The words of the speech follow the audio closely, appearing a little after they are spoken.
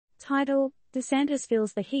Title: DeSantis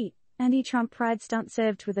feels the heat, anti-Trump pride stunt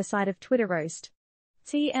served with a side of Twitter roast.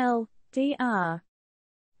 TLDR.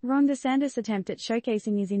 Ron DeSantis' attempt at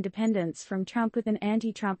showcasing his independence from Trump with an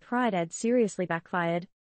anti-Trump pride ad seriously backfired.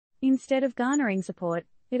 Instead of garnering support,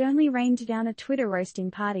 it only rained down a Twitter roasting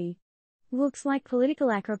party. Looks like political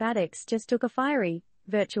acrobatics just took a fiery,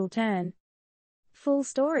 virtual turn. Full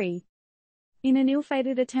story. In an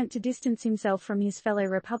ill-fated attempt to distance himself from his fellow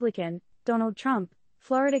Republican, Donald Trump,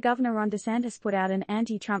 Florida Governor Ron DeSantis put out an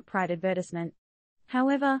anti-Trump pride advertisement.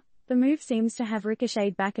 However, the move seems to have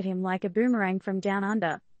ricocheted back at him like a boomerang from down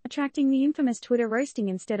under, attracting the infamous Twitter roasting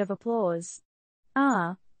instead of applause.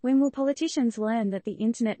 When will politicians learn that the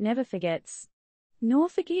internet never forgets, nor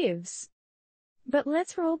forgives? But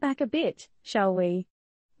let's roll back a bit, shall we?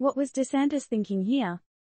 What was DeSantis thinking here?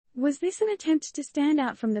 Was this an attempt to stand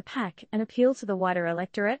out from the pack and appeal to the wider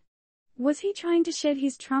electorate? Was he trying to shed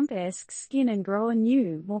his Trump-esque skin and grow a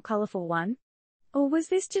new, more colorful one? Or was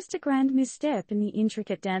this just a grand misstep in the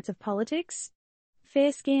intricate dance of politics?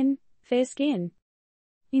 Fair skin, fair skin.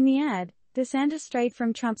 In the ad, DeSantis strayed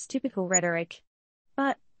from Trump's typical rhetoric.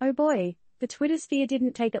 But, oh boy, the Twitter sphere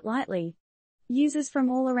didn't take it lightly. Users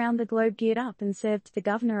from all around the globe geared up and served the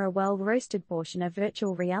governor a well-roasted portion of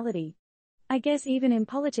virtual reality. I guess even in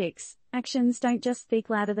politics, actions don't just speak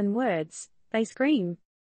louder than words, they scream.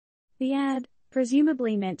 The ad,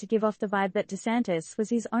 presumably meant to give off the vibe that DeSantis was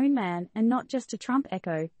his own man and not just a Trump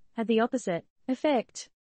echo, had the opposite effect.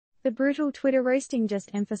 The brutal Twitter roasting just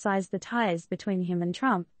emphasized the ties between him and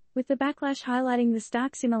Trump, with the backlash highlighting the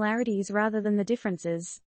stark similarities rather than the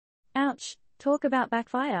differences. Ouch, talk about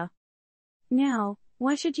backfire. Now,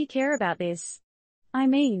 why should you care about this? I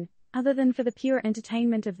mean, other than for the pure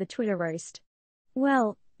entertainment of the Twitter roast.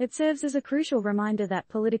 Well, it serves as a crucial reminder that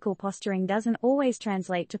political posturing doesn't always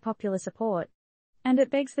translate to popular support. And it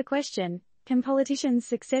begs the question, can politicians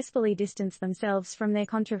successfully distance themselves from their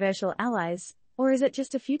controversial allies, or is it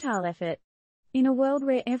just a futile effort? In a world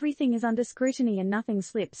where everything is under scrutiny and nothing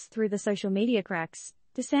slips through the social media cracks,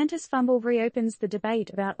 DeSantis' fumble reopens the debate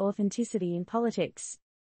about authenticity in politics.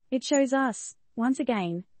 It shows us, once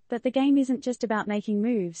again, that the game isn't just about making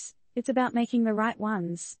moves, it's about making the right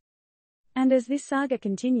ones. And as this saga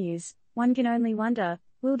continues, one can only wonder,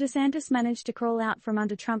 will DeSantis manage to crawl out from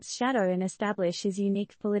under Trump's shadow and establish his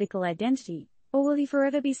unique political identity, or will he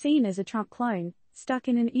forever be seen as a Trump clone, stuck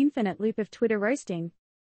in an infinite loop of Twitter roasting?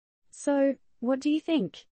 So, what do you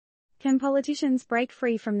think? Can politicians break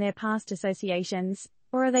free from their past associations,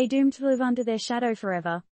 or are they doomed to live under their shadow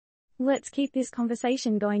forever? Let's keep this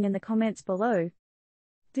conversation going in the comments below.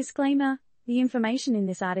 Disclaimer: the information in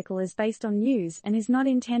this article is based on news and is not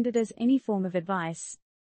intended as any form of advice.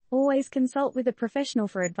 Always consult with a professional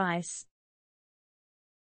for advice.